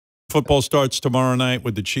Football starts tomorrow night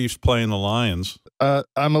with the Chiefs playing the Lions.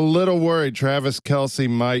 I'm a little worried. Travis Kelce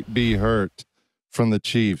might be hurt from the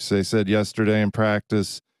Chiefs. They said yesterday in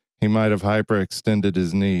practice he might have hyperextended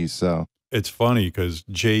his knee. So it's funny because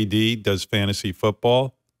JD does fantasy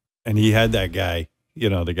football, and he had that guy. You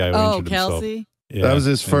know, the guy who injured himself. Kelce? Yeah, that was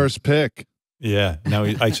his first pick. Yeah. Now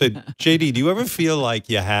I said, JD, do you ever feel like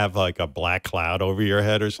you have like a black cloud over your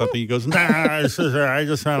head or something? He goes, Nah, I don't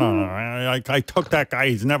know. I took that guy.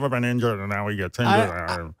 He's never been injured, and now he gets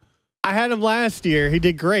injured. I had him last year. He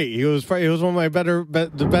did great. He was one of my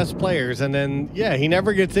the best players. And then, yeah, he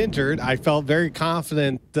never gets injured. I felt very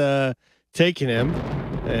confident taking him.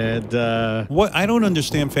 And what I don't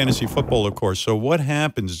understand fantasy football, of course. So what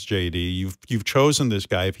happens, JD? You've chosen this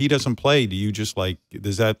guy. If he doesn't play, do you just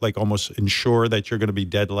does that almost ensure that you're going to be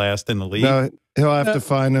dead last in the league? No, he'll have to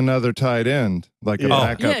find another tight end, like a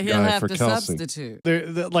backup he'll guy have for to Kelce.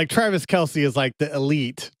 substitute. like Travis Kelce is like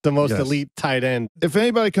the most elite tight end. If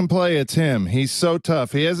anybody can play, it's him. He's so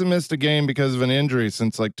tough. He hasn't missed a game because of an injury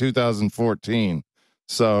since like 2014.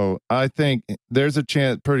 So I think there's a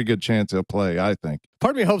pretty good chance he'll play, I think.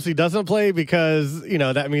 Part of me hopes he doesn't play because,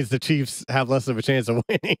 that means the Chiefs have less of a chance of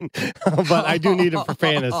winning. But I do need him for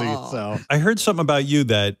fantasy. So I heard something about you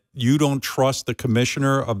that you don't trust the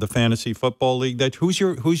commissioner of the fantasy football league. Who's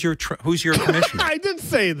your commissioner? I didn't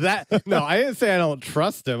say that. No, I didn't say I don't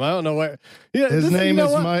trust him. I don't know what. Yeah, his name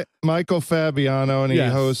is Michael Fabiano, and he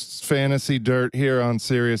hosts Fantasy Dirt here on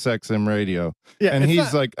Sirius XM Radio. Yeah, and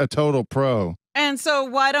he's like a total pro. And so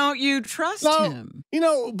why don't you trust him?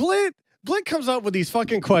 Blitt comes up with these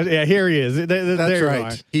fucking questions. Yeah, here he is. That's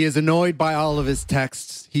right. He is annoyed by all of his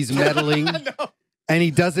texts. He's meddling. And he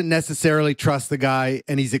doesn't necessarily trust the guy,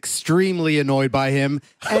 and he's extremely annoyed by him.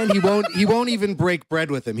 And he won't even break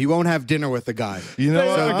bread with him. He won't have dinner with the guy. You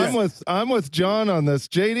know, I'm with John on this.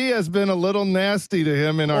 JD has been a little nasty to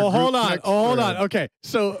him in our group hold on. Okay,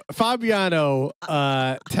 so Fabiano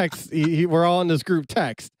texts. We're all in this group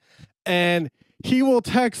text, and he will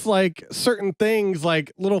text like certain things,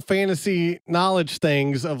 like little fantasy knowledge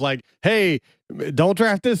things of like, hey, don't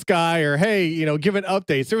draft this guy, or hey, giving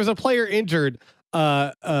updates. There was a player injured,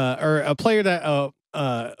 or a player that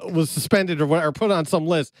was suspended or put on some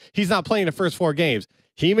list. He's not playing the first 4 games.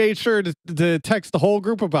 He made sure to text the whole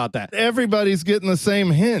group about that. Everybody's getting the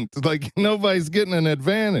same hint. Like nobody's getting an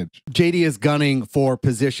advantage. JD is gunning for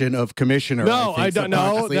position of commissioner. No, I don't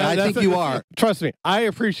know. I think you are. Trust me. I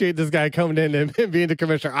appreciate this guy coming in and being the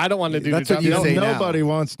commissioner. I don't want to do That's the what job. you say now. Nobody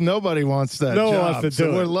wants that No one job. wants to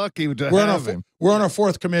do it. We're lucky to have him. We're on our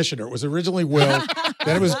 4th commissioner. It was originally Will,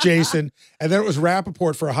 then it was Jason, and then it was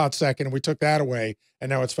Rappaport for a hot second, and we took that away, and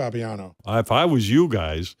now it's Fabiano. If I was you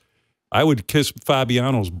guys, I would kiss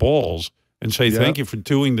Fabiano's balls and say, thank you for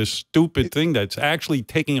doing this stupid thing that's actually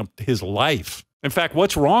taking up his life. In fact,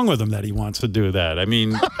 what's wrong with him that he wants to do that? I mean,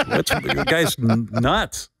 the guy's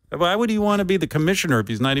nuts. Why would he want to be the commissioner if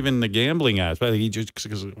he's not even in the gambling aspect?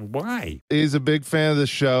 Why? He's a big fan of the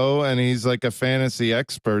show, and he's like a fantasy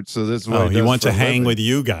expert. So this is what he wants to hang with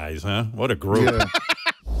you guys, huh? What a group. Yeah.